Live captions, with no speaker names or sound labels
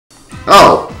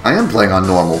Oh, I am playing on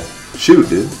normal. Shoot,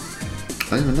 dude.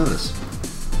 I didn't even notice.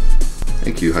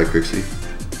 Thank you, High Crixie.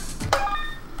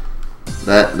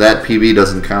 That PB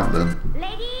doesn't count then.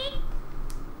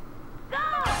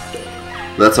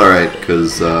 That's alright,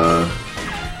 because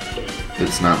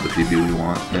it's not the PB we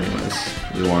want anyways.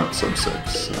 We want sub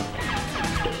 6, so.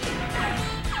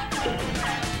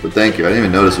 But thank you, I didn't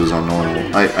even notice it was on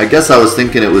normal. I guess I was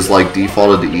thinking it was like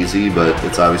defaulted to easy, but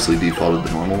it's obviously defaulted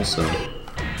to normal, so.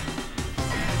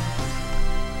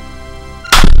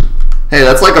 Hey,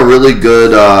 that's like a really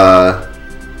good,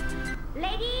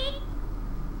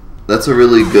 that's a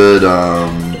really good,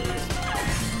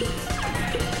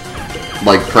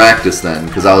 like, practice then,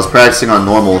 because I was practicing on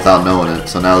normal without knowing it,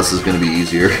 so now this is going to be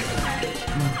easier.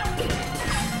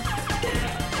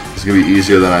 It's going to be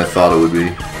easier than I thought it would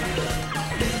be.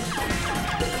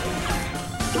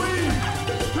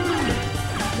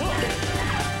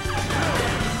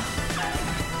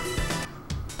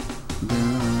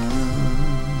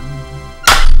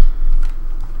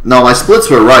 No, my splits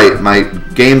were right, my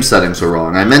game settings were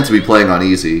wrong. I meant to be playing on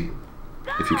easy,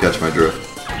 if you catch my drift.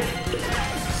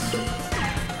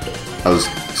 I was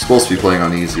supposed to be playing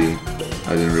on easy.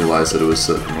 I didn't realize that it was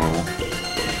set to normal.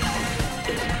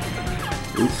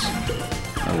 Oops.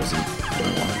 That wasn't what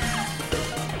I wanted.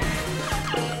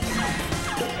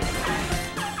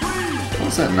 How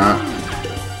was that not?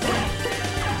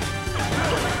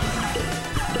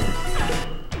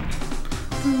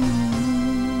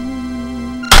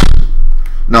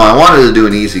 No, I wanted to do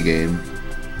an easy game,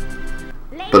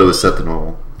 but it was set to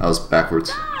normal. I was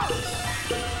backwards.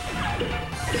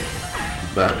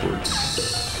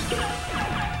 Backwards.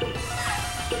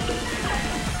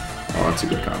 Oh, that's a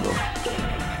good combo.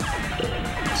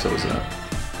 So is that.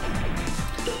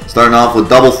 Starting off with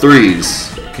double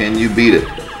threes. Can you beat it?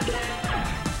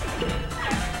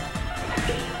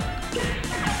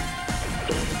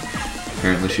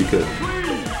 Apparently she could.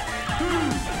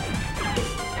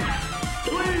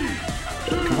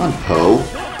 Come on, Poe.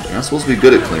 You're not supposed to be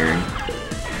good at clearing.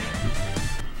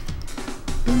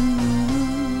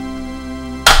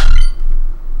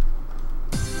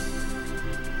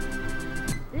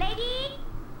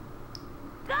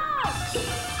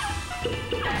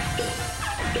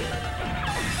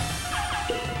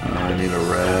 I need a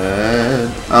red.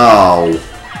 Oh,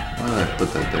 why did I put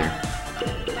that there?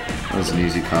 That was an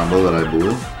easy combo that I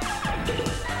blew.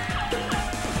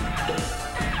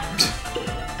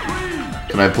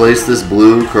 Can I place this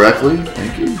blue correctly?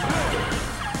 Thank you.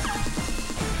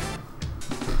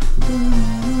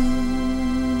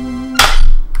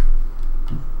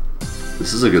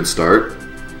 This is a good start.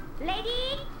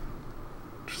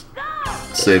 Just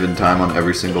saving time on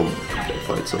every single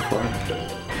fight so far.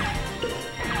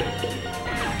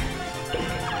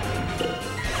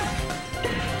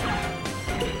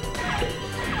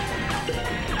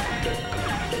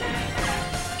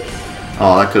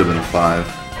 Oh, that could have been a 5,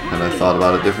 had I thought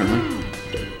about it differently.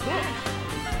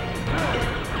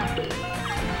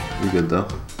 We're good though.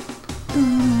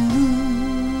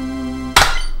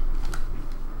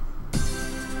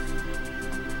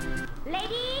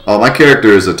 Oh, my character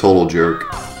is a total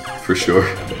jerk, for sure.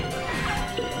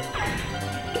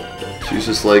 She's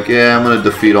just like, yeah, I'm gonna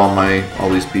defeat all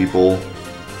these people.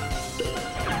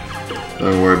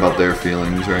 Don't worry about their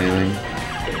feelings or anything.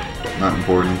 Not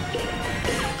important.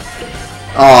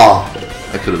 Oh,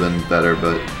 that could have been better,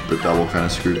 but the double kind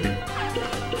of screwed me.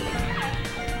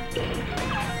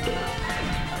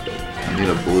 I need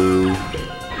a blue.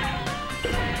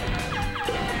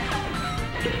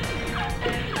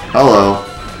 Hello.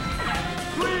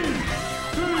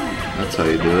 That's how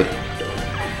you do it.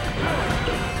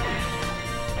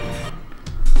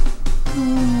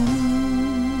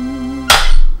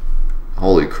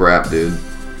 Holy crap, dude.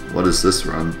 What is this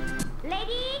run?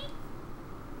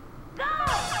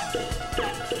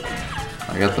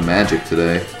 I got the magic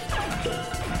today.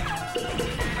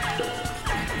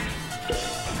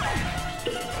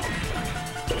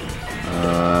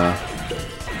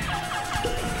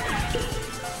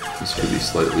 This could be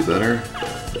slightly better.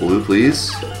 Blue,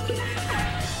 please.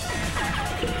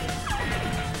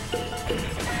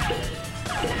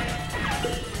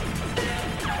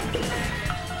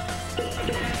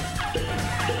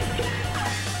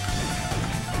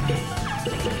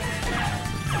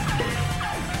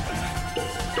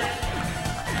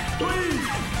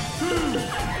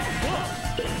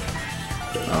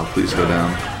 Oh, please go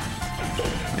down.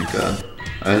 Thank God.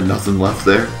 I had nothing left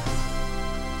there.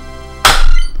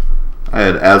 I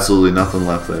had absolutely nothing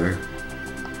left there.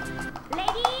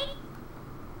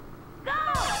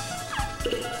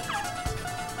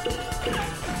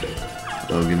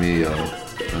 Oh, give me a yellow.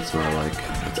 That's what I like.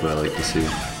 That's That's what I like to see.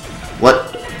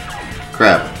 What?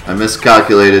 Crap. I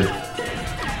miscalculated.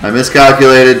 I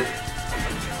miscalculated.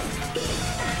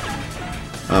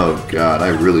 Oh god, I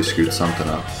really screwed something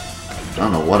up. I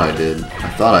don't know what I did. I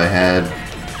thought I had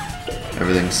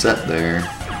everything set there.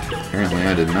 Apparently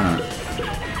I did not.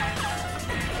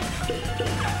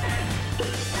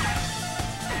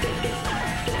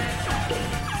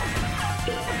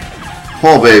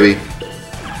 Oh baby.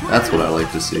 That's what I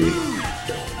like to see.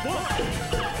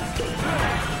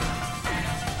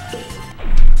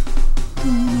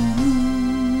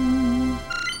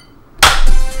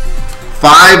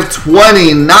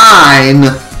 $529.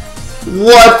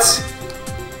 What?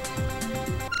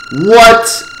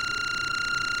 What?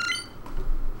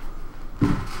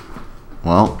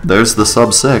 Well, there's the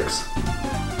sub 6.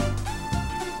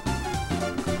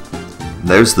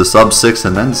 There's the sub 6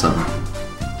 and then some.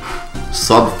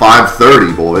 Sub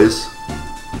 530, boys.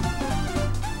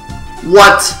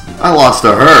 What? I lost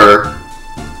to her?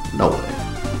 No way.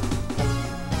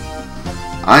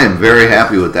 I am very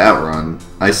happy with that run.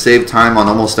 I saved time on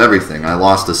almost everything. I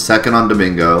lost a second on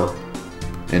Domingo,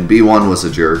 and B1 was a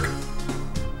jerk.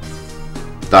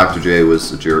 Dr. J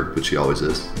was a jerk, but she always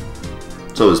is.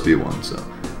 So is B1, so.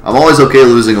 I'm always okay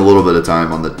losing a little bit of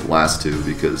time on the last two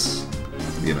because,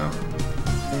 you know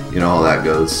how that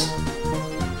goes.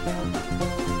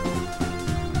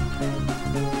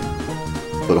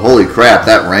 But holy crap,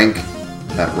 that rank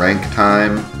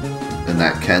time and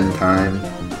that Ken time.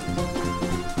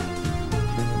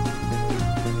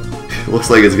 Looks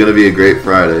like it's gonna be a great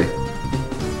Friday.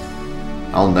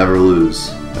 I'll never lose,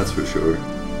 that's for sure.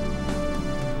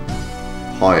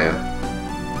 Oh yeah.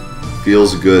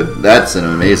 Feels good. That's an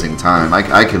amazing time.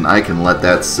 I can let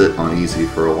that sit on easy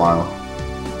for a while.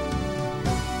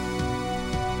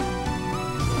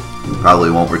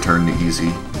 Probably won't return to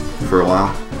easy for a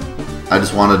while. I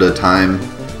just wanted a time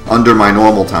under my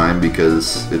normal time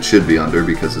because it should be under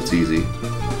because it's easy.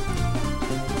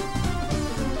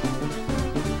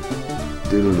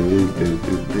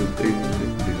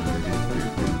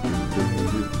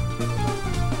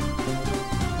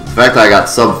 The fact that I got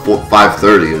sub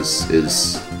 530 is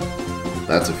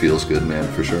that's a feels good, man,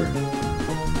 for sure.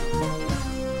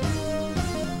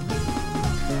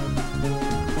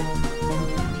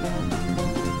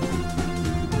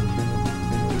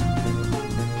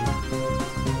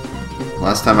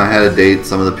 Last time I had a date,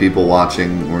 some of the people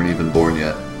watching weren't even born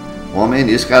yet. Well, man,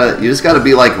 you just gotta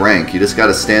be like Rank. You just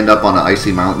gotta stand up on an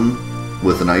icy mountain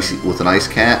with an ice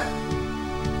cat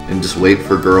and just wait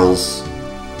for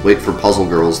puzzle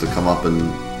girls to come up and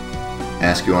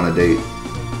ask you on a date.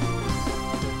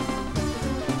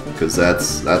 Because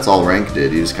that's all Rank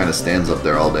did. He just kind of stands up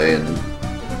there all day, and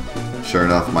sure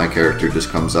enough, my character just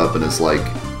comes up and is like,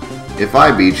 "If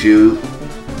I beat you,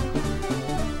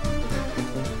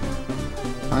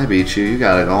 you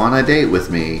gotta go on a date with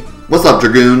me." What's up,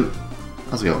 Dragoon?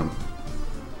 How's it going?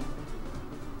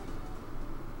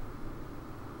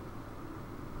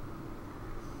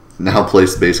 Now play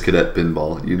Space Cadet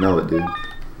Pinball. You know it, dude.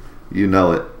 You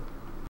know it.